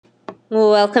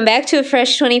Welcome back to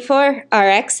Fresh 24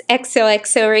 RX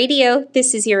XOXO Radio.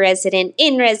 This is your resident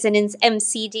in residence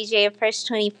MC DJ of Fresh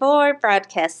 24,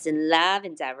 broadcasting live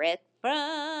and direct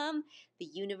from the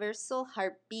universal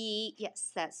heartbeat.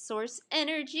 Yes, that source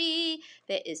energy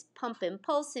that is pumping,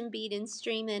 pulsing, beating,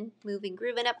 streaming, moving,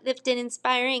 grooving, uplifting,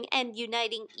 inspiring, and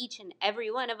uniting each and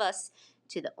every one of us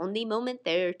to the only moment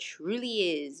there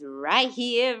truly is, right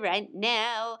here, right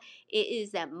now. It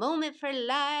is that moment for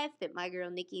life that my girl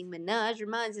Nicki Minaj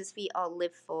reminds us we all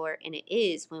live for, and it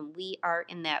is when we are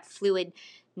in that fluid,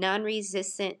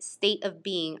 non-resistant state of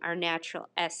being, our natural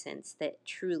essence, that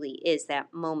truly is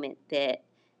that moment that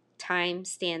time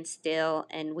stands still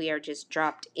and we are just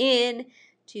dropped in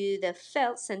to the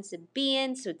felt sense of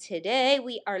being. So today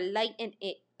we are lighting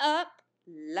it up,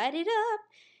 light it up,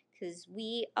 because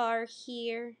we are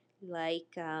here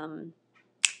like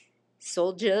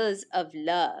soldiers of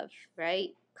love,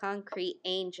 right? Concrete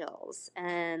angels.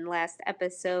 And last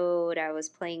episode, I was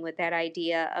playing with that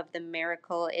idea of the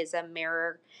miracle is a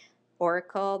mirror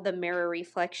oracle, the mirror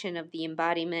reflection of the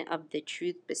embodiment of the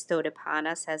truth bestowed upon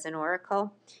us as an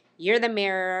oracle. You're the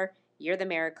mirror, you're the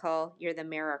miracle, you're the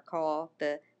miracle,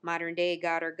 the modern day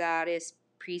god or goddess,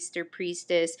 priest or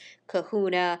priestess,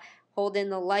 kahuna, holding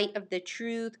the light of the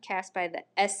truth cast by the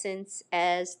essence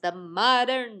as the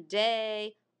modern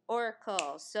day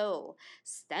oracle. So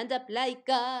stand up like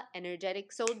a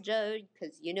energetic soldier,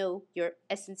 because you know your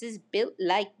essence is built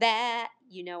like that.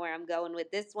 You know where I'm going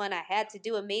with this one. I had to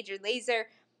do a Major Lazer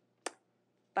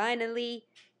finally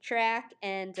track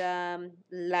and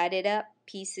light it up.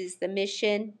 Peace is the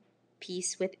mission,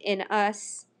 peace within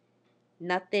us.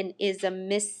 Nothing is a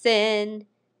missing.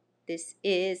 This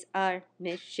is our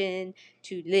mission,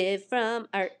 to live from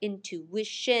our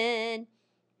intuition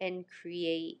and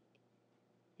create.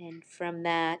 And from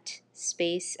that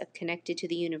space of connected to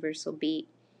the universal beat,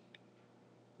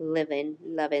 living,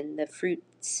 loving the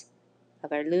fruits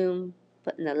of our loom,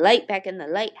 putting the light back in the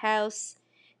lighthouse,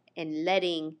 and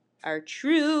letting our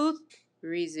truth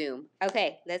resume.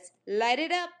 Okay, let's light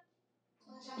it up.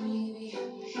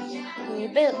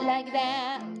 We're built like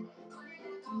that.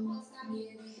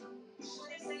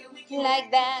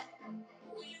 Like that.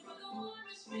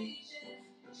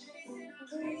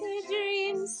 The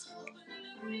dreams.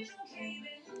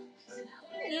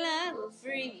 Love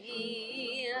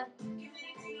free.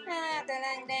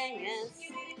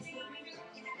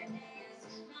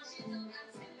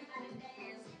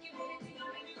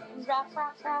 Rock,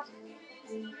 rock, rock.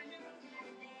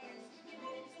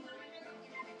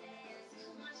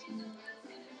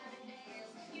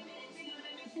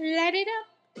 Light it up.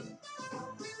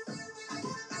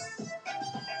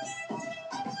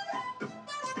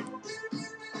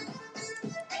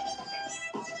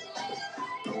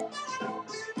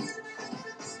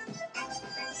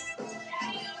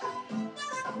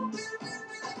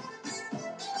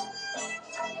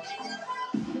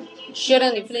 Shut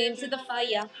on the flames to the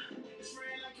fire.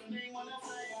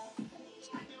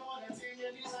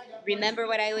 Remember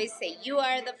what I always say. You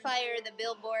are the fire, the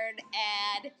billboard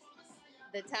ad,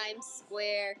 the Times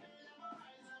Square,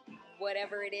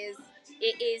 whatever it is.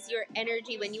 It is your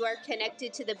energy. When you are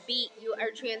connected to the beat, you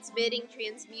are transmitting,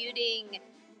 transmuting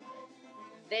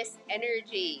this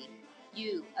energy.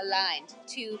 You aligned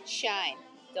to shine.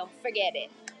 Don't forget it.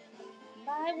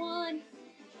 By one,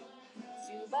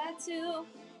 two by two.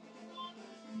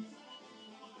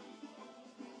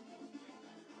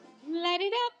 Light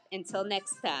it up. Until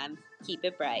next time, keep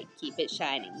it bright, keep it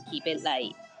shining, keep it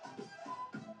light.